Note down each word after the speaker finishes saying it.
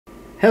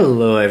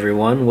Hello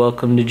everyone,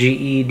 welcome to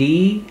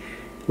GED.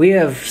 We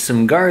have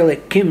some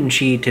garlic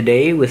kimchi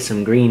today with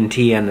some green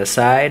tea on the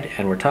side,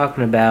 and we're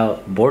talking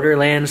about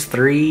Borderlands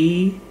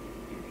 3.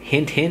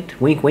 Hint hint,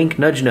 wink wink,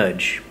 nudge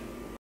nudge.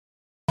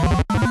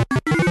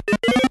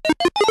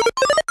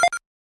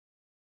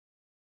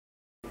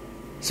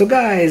 So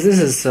guys, this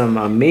is some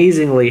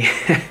amazingly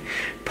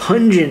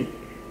pungent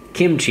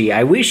kimchi.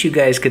 I wish you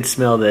guys could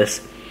smell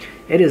this.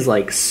 It is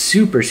like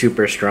super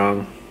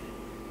strong.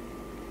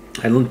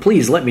 And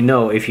please let me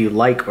know if you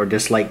like or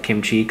dislike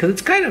kimchi, because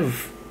it's kind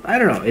of, I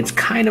don't know, it's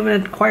kind of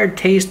an acquired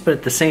taste, but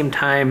at the same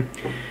time,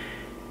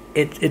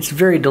 it's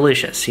very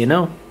delicious, you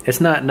know? It's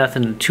not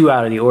nothing too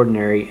out of the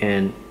ordinary,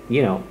 and,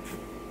 you know,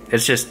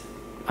 it's just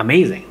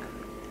amazing.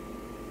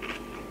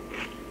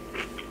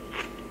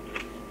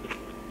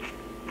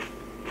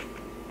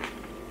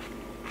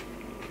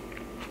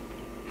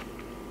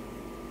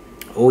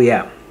 Oh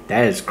yeah,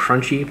 that is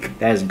crunchy,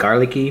 that is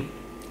garlicky,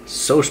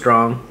 so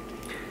strong.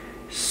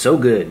 So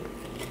good.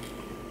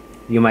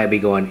 You might be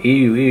going,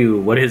 ew,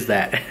 what is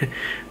that?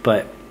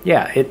 But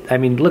yeah, I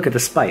mean, look at the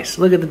spice.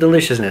 Look at the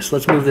deliciousness.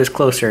 Let's move this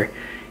closer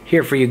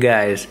here for you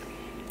guys.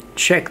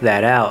 Check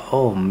that out.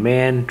 Oh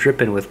man,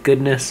 dripping with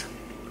goodness.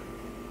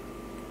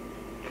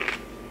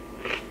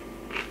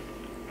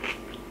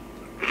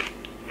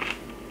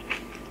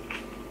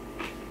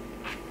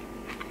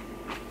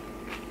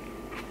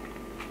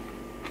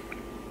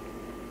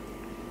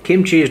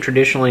 Kimchi is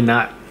traditionally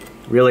not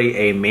really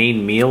a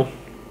main meal,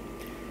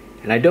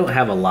 and I don't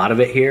have a lot of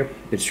it here.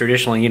 It's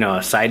traditionally, you know,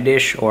 a side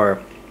dish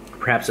or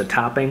perhaps a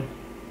topping.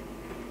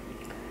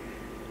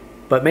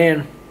 But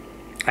man,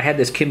 I had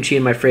this kimchi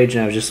in my fridge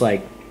and I was just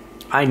like,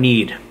 I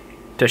need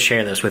to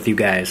share this with you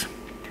guys.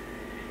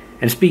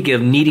 And speaking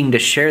of needing to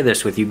share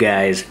this with you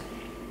guys,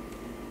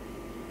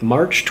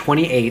 March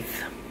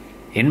 28th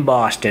in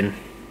Boston,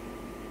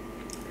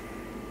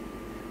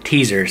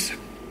 Teasers.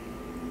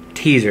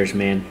 Teasers,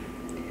 man.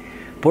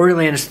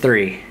 Borderlands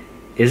 3.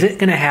 Is it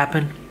gonna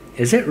happen?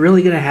 Is it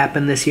really going to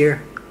happen this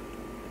year?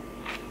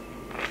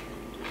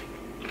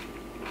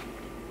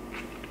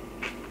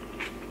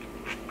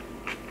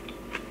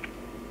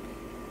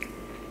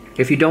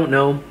 If you don't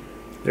know,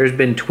 there's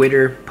been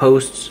Twitter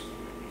posts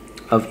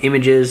of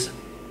images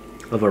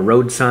of a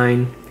road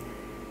sign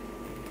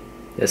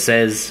that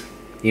says,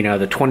 you know,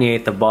 the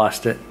 28th of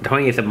Boston,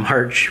 28th of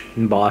March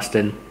in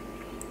Boston,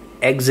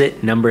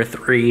 exit number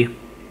 3.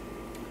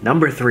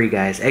 Number 3,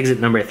 guys, exit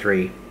number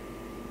 3.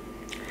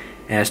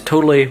 And it's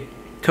totally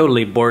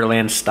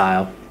Borderlands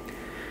style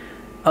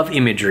of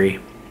imagery.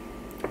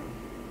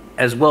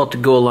 As well, to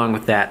go along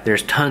with that,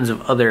 there's tons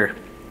of other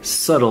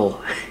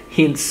subtle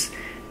hints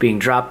being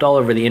dropped all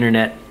over the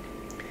internet.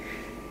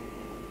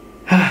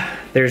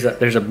 There's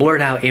a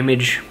blurred out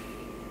image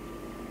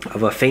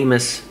of a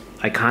famous,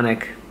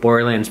 iconic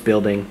Borderlands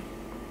building.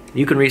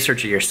 You can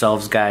research it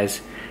yourselves, guys.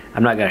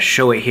 I'm not going to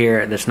show it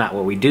here. That's not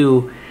what we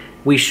do.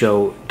 We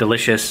show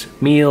delicious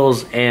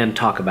meals and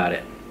talk about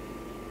it.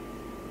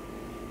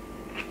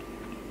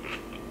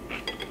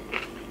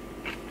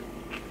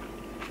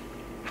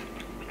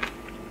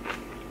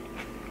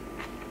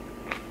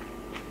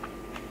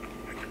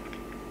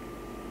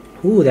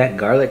 Ooh, that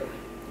garlic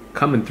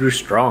coming through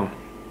strong.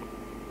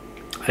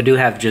 I do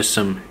have just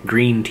some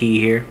green tea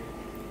here.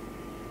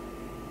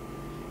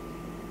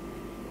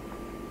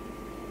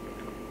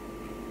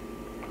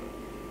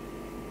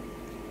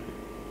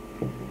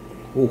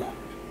 Ooh.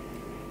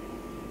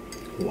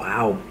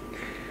 Wow.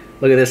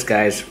 Look at this,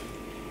 guys.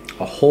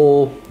 A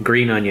whole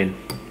green onion.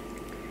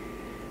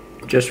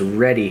 Just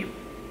ready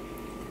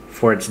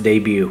for its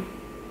debut.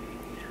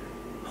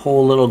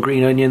 Whole little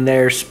green onion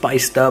there,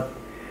 spiced up.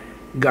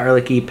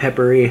 Garlicky,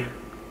 peppery.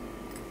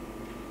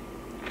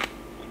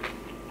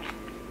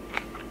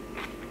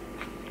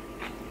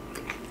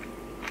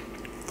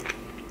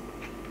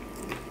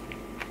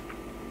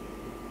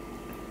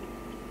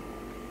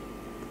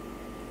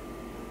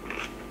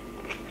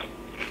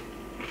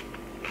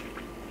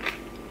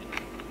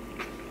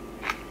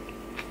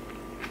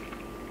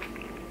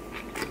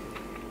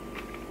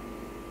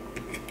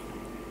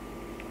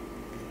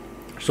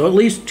 So at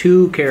least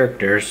two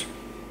characters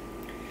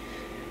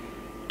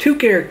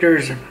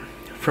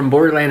from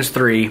Borderlands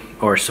 3,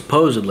 or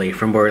supposedly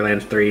from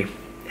Borderlands 3,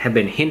 have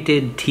been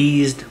hinted,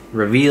 teased,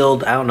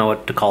 revealed. I don't know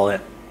what to call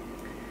it.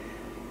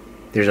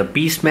 There's a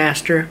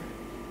Beastmaster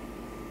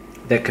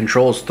that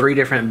controls 3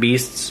 different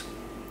beasts,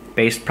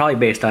 probably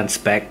based on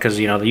spec, because,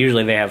 you know,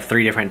 usually they have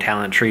 3 different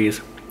talent trees.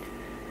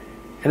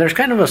 And there's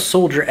kind of a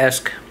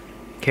soldier-esque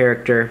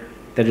character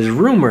that is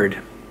rumored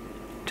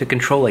to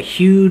control a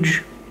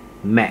huge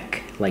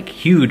mech, like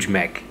huge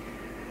mech.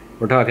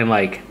 We're talking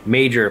like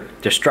major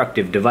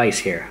destructive device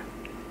here.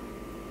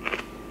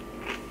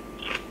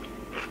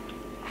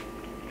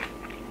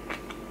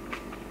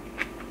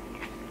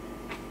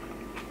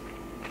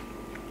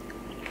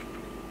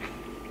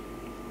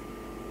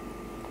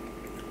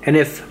 And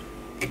if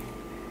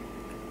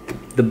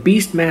the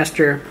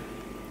Beastmaster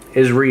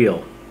is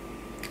real,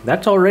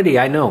 that's already,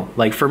 I know,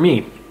 like for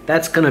me,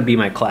 that's gonna be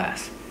my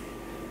class.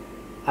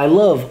 I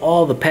love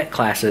all the pet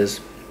classes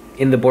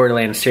in the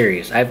Borderlands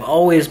series. I've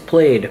always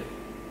played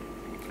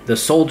the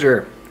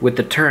soldier with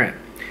the turret,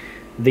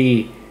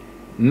 the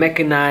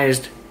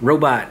mechanized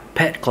robot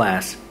pet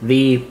class,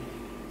 the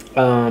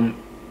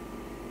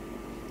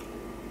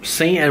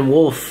Saint and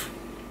Wolf,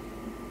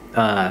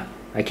 I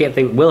can't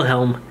think,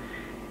 Wilhelm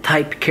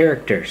type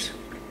characters.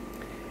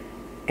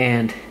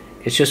 And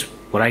it's just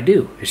what I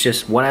do. It's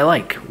just what I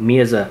like, me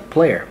as a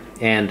player.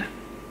 And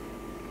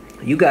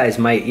you guys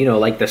might, you know,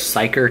 like the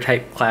psyker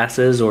type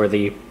classes or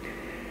the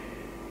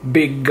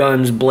big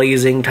guns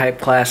blazing type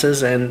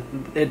classes, and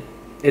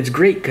it's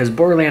great because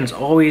Borderlands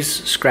always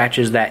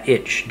scratches that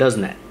itch,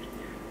 doesn't it?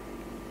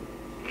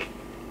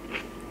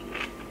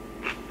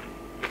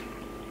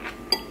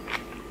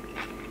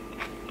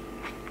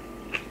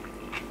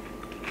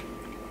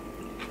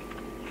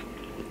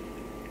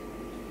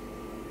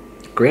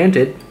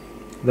 Granted,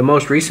 the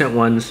most recent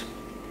ones,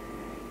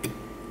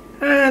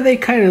 they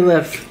kind of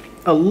left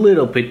a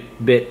little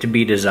bit to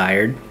be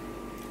desired.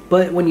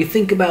 But when you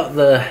think about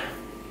the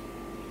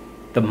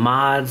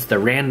mods, the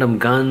random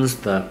guns,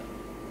 the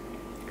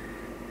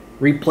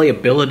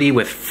replayability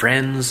with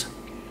friends,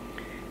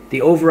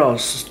 the overall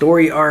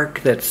story arc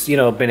that's, you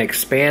know, been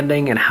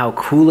expanding, and how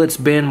cool it's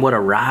been, what a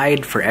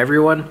ride for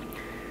everyone.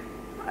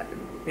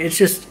 It's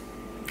just,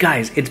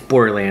 guys, it's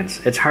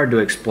Borderlands. It's hard to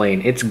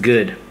explain. It's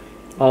good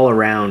all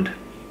around.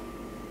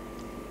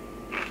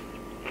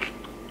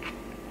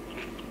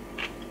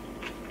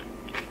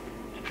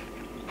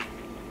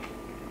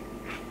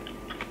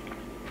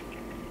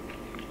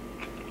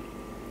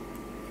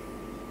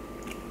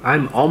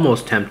 I'm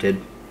almost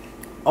tempted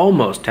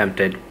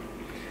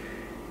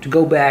to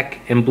go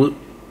back and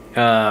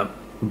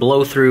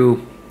blow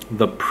through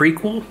the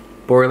prequel,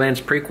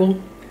 Borderlands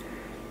prequel,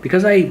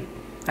 because I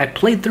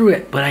played through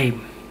it, but I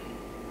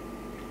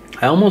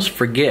almost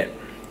forget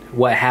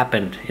what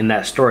happened in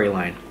that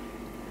storyline.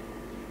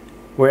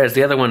 Whereas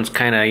the other ones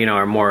kind of, you know,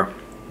 are more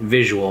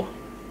visual.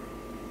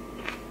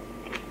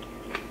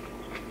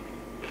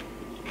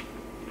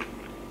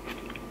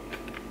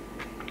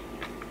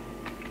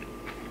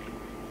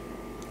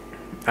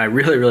 I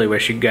really, really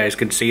wish you guys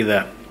could see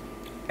the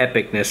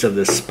epicness of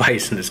this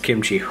spice in this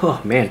kimchi.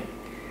 Oh, man.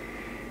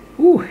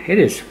 Ooh, it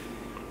is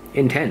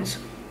intense.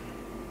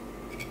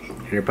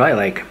 And you're probably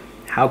like,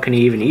 how can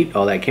he even eat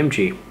all that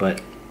kimchi?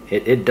 But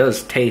it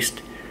does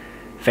taste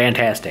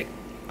fantastic,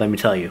 let me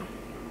tell you.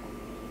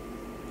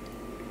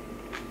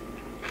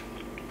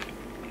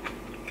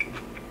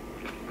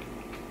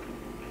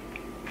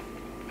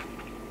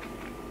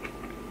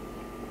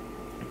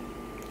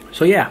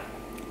 So yeah,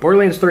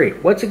 Borderlands 3.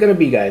 What's it going to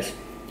be, guys?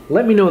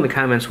 Let me know in the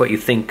comments what you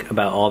think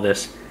about all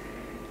this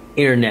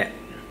internet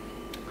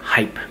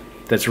hype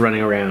that's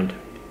running around.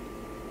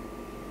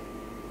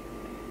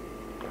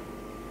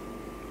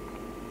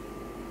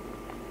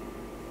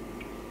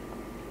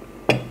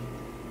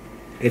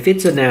 If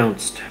it's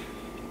announced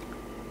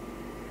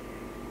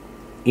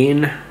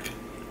in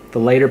the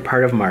later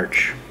part of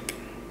March,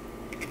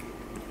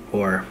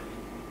 or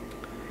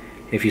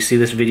if you see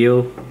this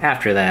video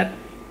after that,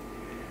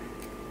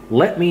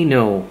 let me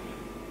know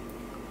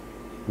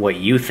what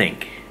you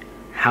think,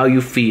 how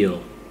you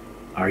feel.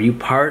 Are you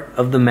part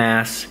of the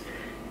mass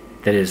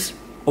that is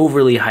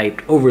overly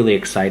hyped, overly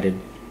excited,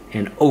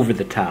 and over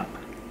the top?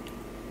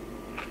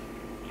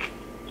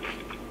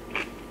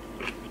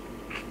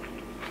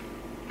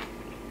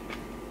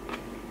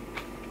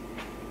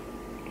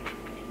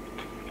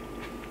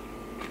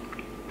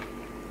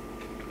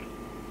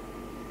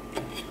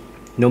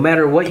 No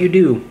matter what you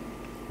do,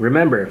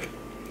 remember,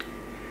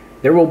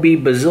 there will be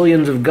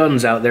bazillions of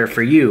guns out there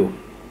for you,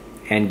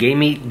 and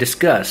Game Eat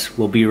Discuss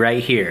will be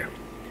right here.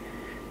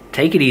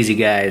 Take it easy,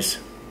 guys.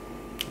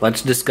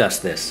 Let's discuss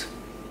this.